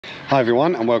Hi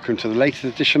everyone and welcome to the latest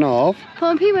edition of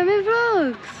Pompey Women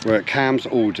Vlogs. We're at Cam's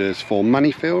orders for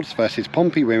Moneyfields versus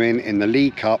Pompey Women in the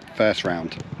League Cup first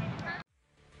round.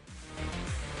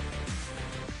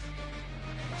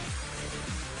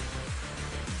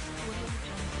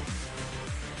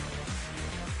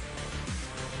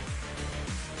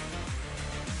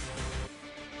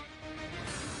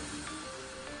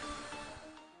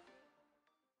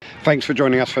 Thanks for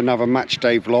joining us for another match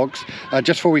day vlogs.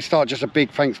 Just before we start, just a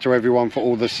big thanks to everyone for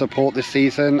all the support this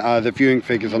season. The viewing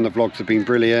figures on the vlogs have been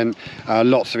brilliant.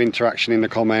 Lots of interaction in the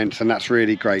comments and that's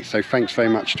really great. So thanks very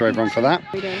much to everyone for that.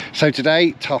 So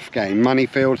today, tough game.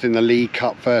 Moneyfields in the League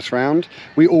Cup first round.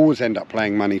 We always end up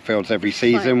playing Moneyfields every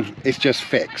season. It's just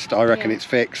fixed. I reckon it's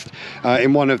fixed.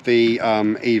 In one of the,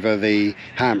 either the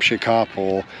Hampshire Cup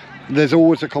or there's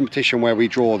always a competition where we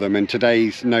draw them, and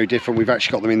today's no different. We've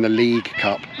actually got them in the League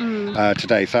Cup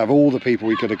today. So out of all the people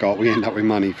we could have got, we end up with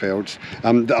Moneyfields.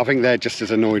 I think they're just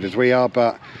as annoyed as we are,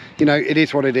 but you know, it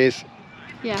is what it is.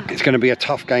 Yeah. It's going to be a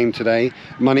tough game today.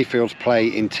 Moneyfields play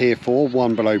in Tier 4,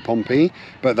 one below Pompey,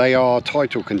 but they are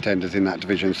title contenders in that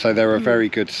division, so they're a very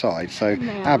good side. So,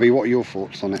 Abby, what are your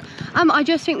thoughts on it? I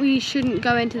just think we shouldn't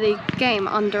go into the game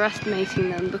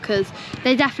underestimating them, because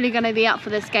they're definitely going to be up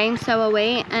for this game, so are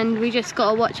we, and we just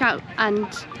got to watch out and,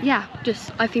 yeah,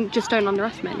 I think just don't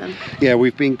underestimate them. Yeah,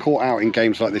 we've been caught out in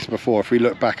games like this before. If we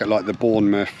look back at like the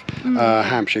Bournemouth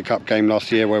Hampshire Cup game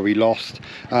last year where we lost,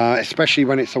 especially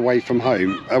when it's away from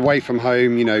home. Away from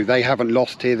home, you know, they haven't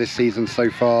lost here this season so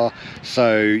far,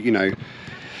 so you know,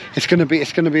 it's going to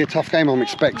be a tough game. I'm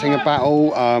expecting a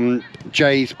battle.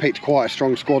 Jay's picked quite a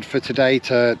strong squad for today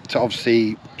to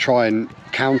obviously try and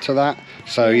counter that.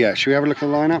 So yeah, should we have a look at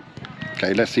the lineup?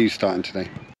 Okay, let's see who's starting today.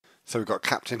 So we've got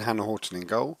Captain Hannah Horton in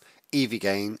goal, Evie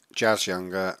Gain, Jazz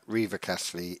Younger, Reva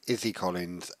Castley, Izzy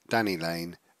Collins, Danny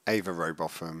Lane, Ava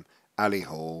Robotham, Ali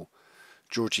Hall,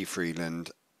 Georgie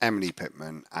Freeland, Emily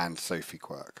Pittman and Sophie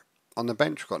Quirk. On the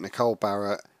bench we've got Nicole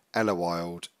Barrett, Ella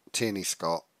Wild, Tierney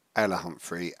Scott, Ella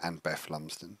Humphrey and Beth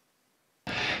Lumsden.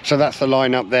 So that's the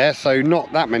lineup there, so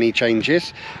not that many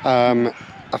changes.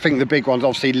 I think the big ones,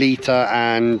 obviously Lita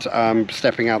and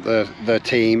stepping out the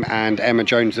team, and Emma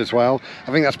Jones as well.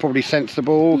 I think that's probably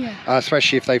sensible,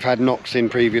 especially if they've had knocks in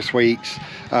previous weeks.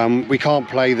 We can't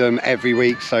play them every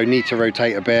week, so need to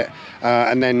rotate a bit.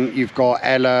 And then you've got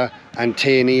Ella and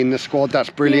Tierney in the squad. That's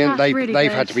brilliant.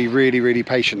 They've had to be really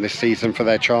patient this season for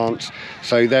their chance,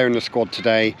 so they're in the squad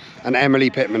today. And Emily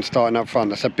Pittman starting up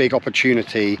front. That's a big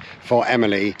opportunity for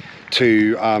Emily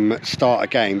to start a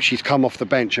game. She's come off the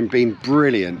bench and been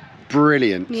brilliant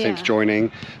since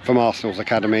joining from Arsenal's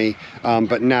academy,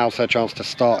 but now's her chance to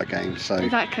start a game. So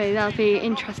exactly, that'll be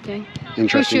interesting. I'm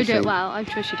sure she'll do it well.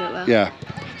 Yeah,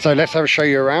 so let's have a show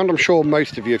you around. I'm sure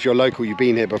most of you, if you're local, you've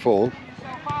been here before.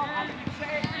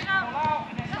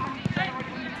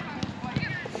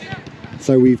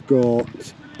 So we've got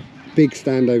big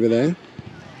stand over there.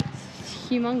 It's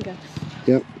humongous.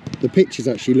 Yep. The pitch is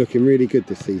actually looking really good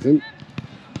this season.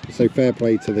 So fair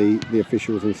play to the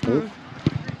officials and stuff.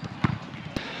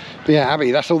 But yeah,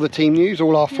 Abby, that's all the team news,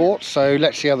 all our thoughts. So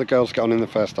let's see how the girls get on in the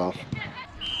first half.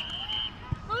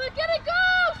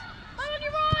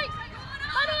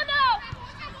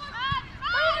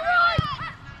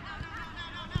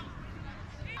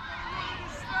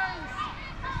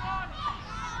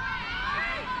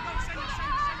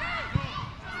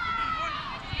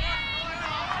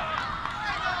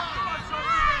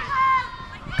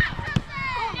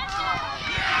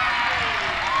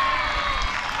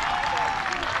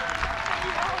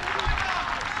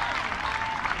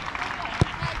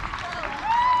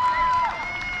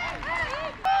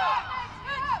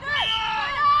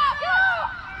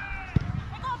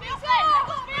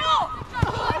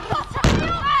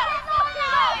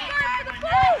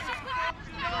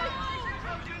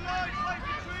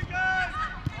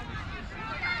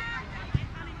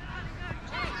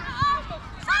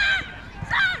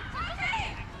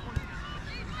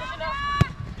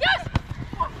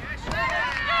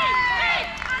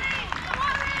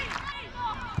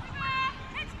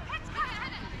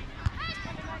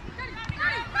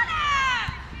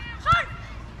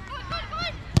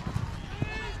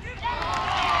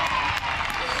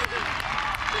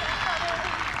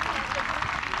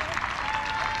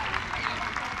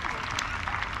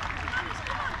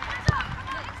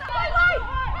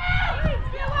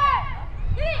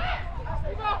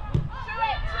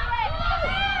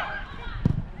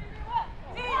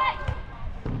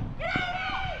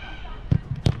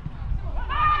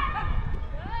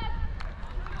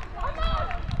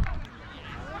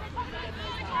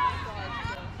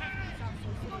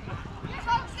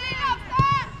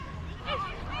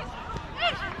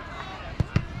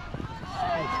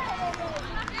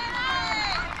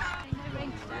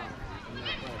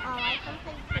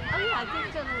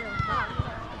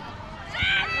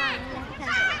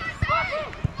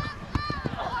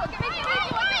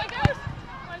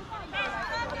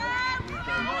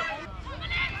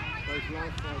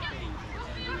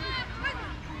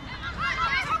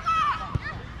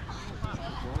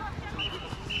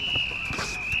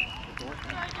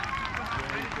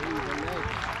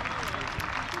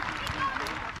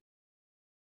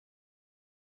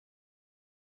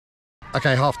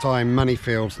 Okay, half-time,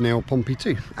 Moneyfields 0, Pompey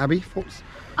 2. Abby, thoughts?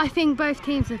 I think both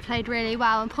teams have played really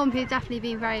well, and Pompey have definitely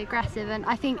been very aggressive, and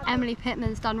I think Emily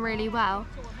Pittman's done really well.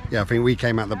 Yeah, I think we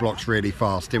came out the blocks really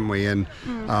fast, didn't we? And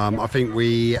I think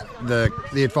the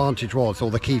advantage was,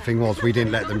 or the key thing was, we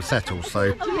didn't let them settle.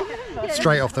 So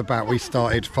straight off the bat, we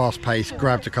started fast-paced,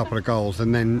 grabbed a couple of goals,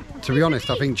 and then, to be honest,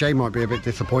 I think Jay might be a bit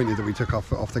disappointed that we took off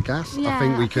the gas. Yeah, I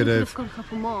think we could have scored a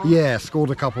couple more. Yeah, scored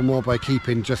a couple more by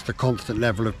keeping just a constant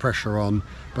level of pressure on.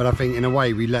 But I think in a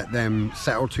way we let them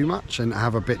settle too much and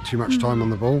have a bit too much time on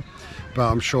the ball.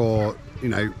 But I'm sure, you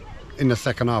know, in the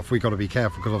second half we've got to be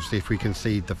careful, because obviously if we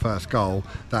concede the first goal,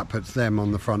 that puts them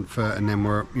on the front foot, and then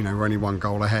we're only one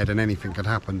goal ahead and anything could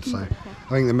happen. So I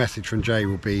think the message from Jay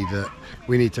will be that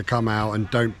we need to come out and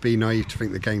don't be naive to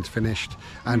think the game's finished,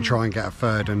 and try and get a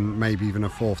third and maybe even a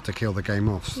fourth to kill the game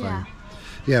off. So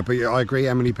yeah, but I agree,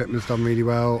 Emily Pittman's done really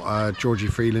well, Georgie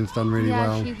Freeland's done really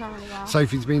well. She's done really well.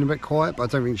 Sophie's been a bit quiet, but I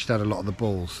don't think she's had a lot of the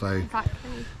ball. So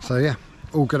Exactly. so yeah,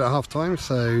 all good at half time,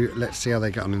 so let's see how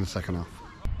they get on in the second half.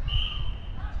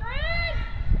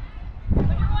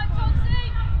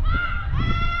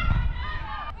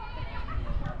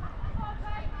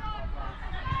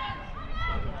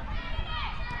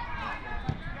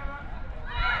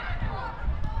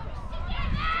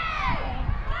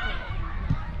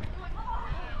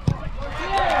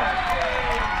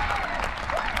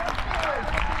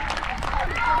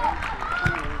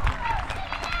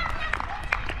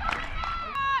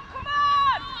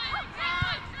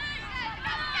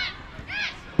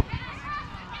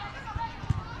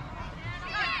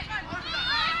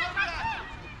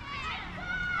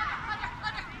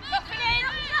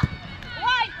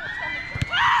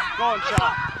 Go on,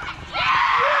 Chap.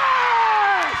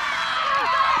 Yes!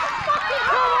 Fucking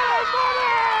come on, buddy!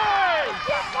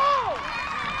 Get on!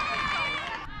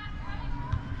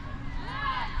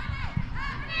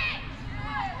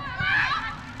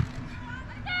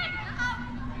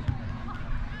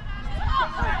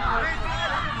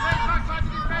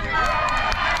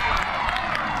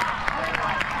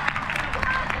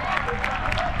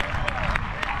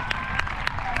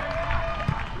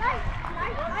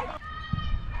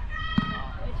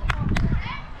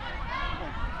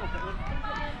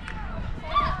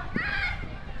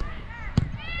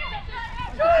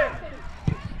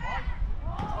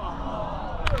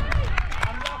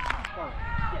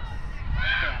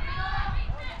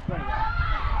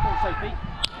 Sophie.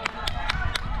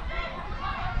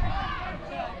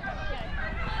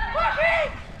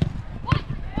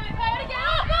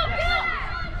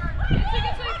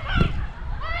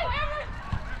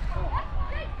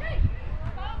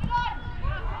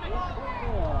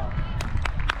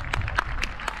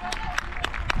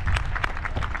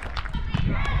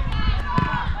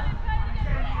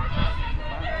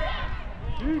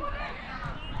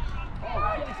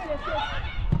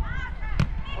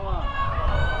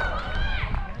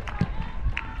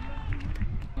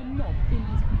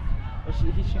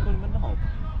 She called him a knob.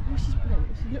 Oh, she's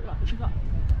brilliant. She looked like she's like.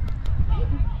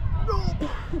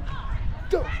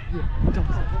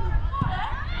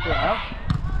 Yeah.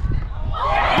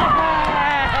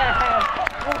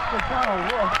 What a goal!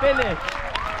 What a finish!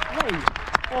 Mate,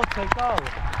 what a goal!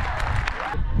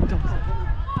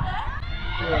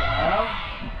 Yeah.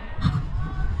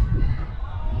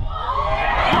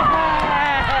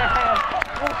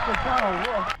 What a goal!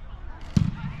 What a...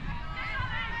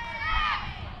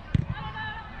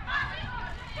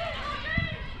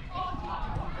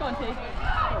 Go on, T.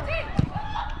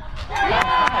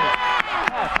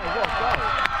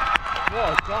 What a goal! What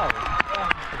a goal!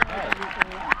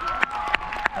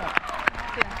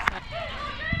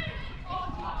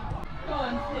 Go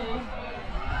on, T.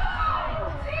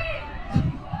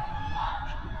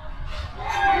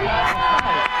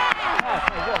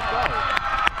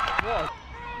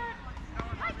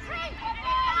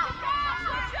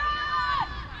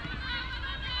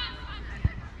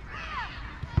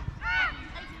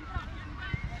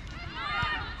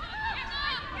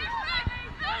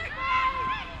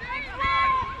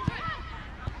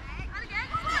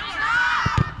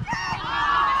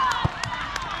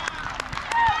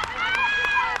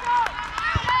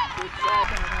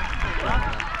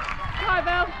 Hi,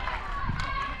 Belle.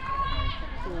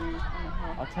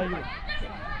 I'll tell you.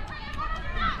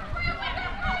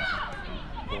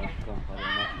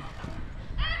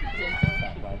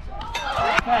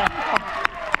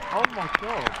 Oh my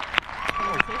god!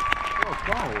 What a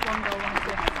goal! One goal, one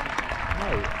assist.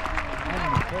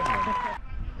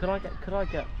 No, could I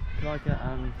get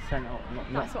sent off?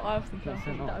 That's what I was thinking. Not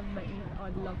sent off. That would make me.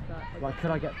 I'd love that. Like,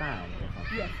 could I get banned?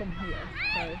 Yeah, from here.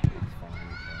 So. It's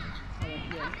fine.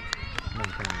 Yeah. No,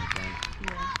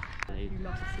 Yeah. You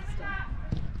lost a sister.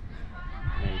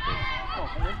 Maybe. Oh,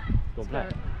 Go on, play.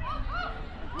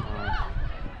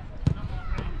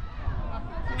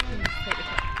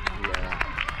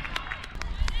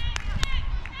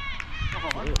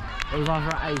 It was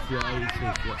either at 80 or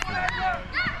 82. What's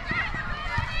that?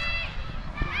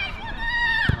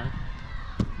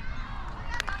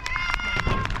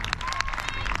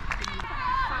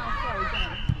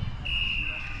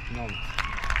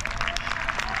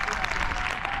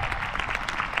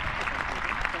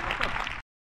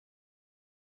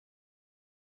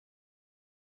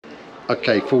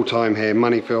 Okay, full time here.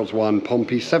 Moneyfields 1,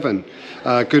 Pompey 7.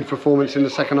 Good performance in the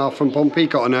second half from Pompey.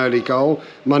 Got an early goal.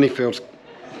 Moneyfields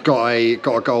got a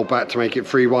goal back to make it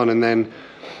 3-1, and then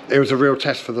it was a real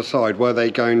test for the side. Were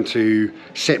they going to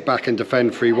sit back and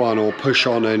defend 3-1 or push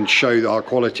on and show our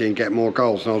quality and get more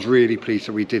goals? And I was really pleased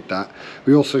that we did that.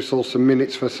 We also saw some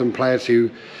minutes for some players who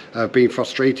have been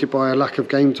frustrated by a lack of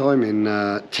game time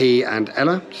in T and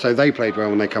Ella. So they played well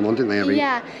when they come on, didn't they, Abby?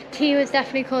 Yeah, T was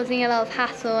definitely causing a lot of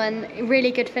hassle and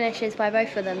really good finishes by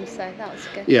both of them, so that was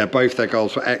good. Yeah, both their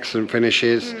goals were excellent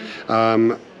finishes.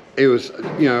 It was,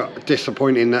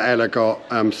 disappointing that Ella got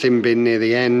sin bin near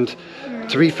the end.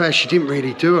 To be fair, she didn't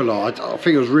really do a lot. I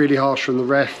think it was really harsh from the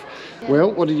ref.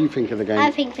 Will, what did you think of the game?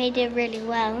 I think they did really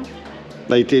well.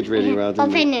 They did really well,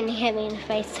 didn't They they? nearly hit me in the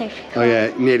face, so Oh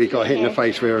yeah, nearly got hit in the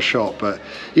face with a shot, but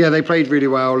yeah, they played really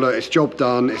well. Look, it's job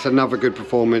done. It's another good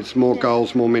performance, more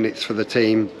goals, more minutes for the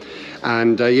team,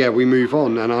 and we move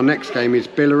on. And our next game is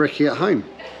Billericay at home.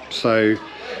 So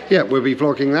yeah, we'll be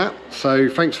vlogging that. So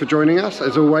thanks for joining us.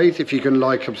 As always, if you can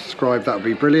like and subscribe, that would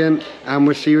be brilliant, and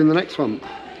we'll see you in the next one.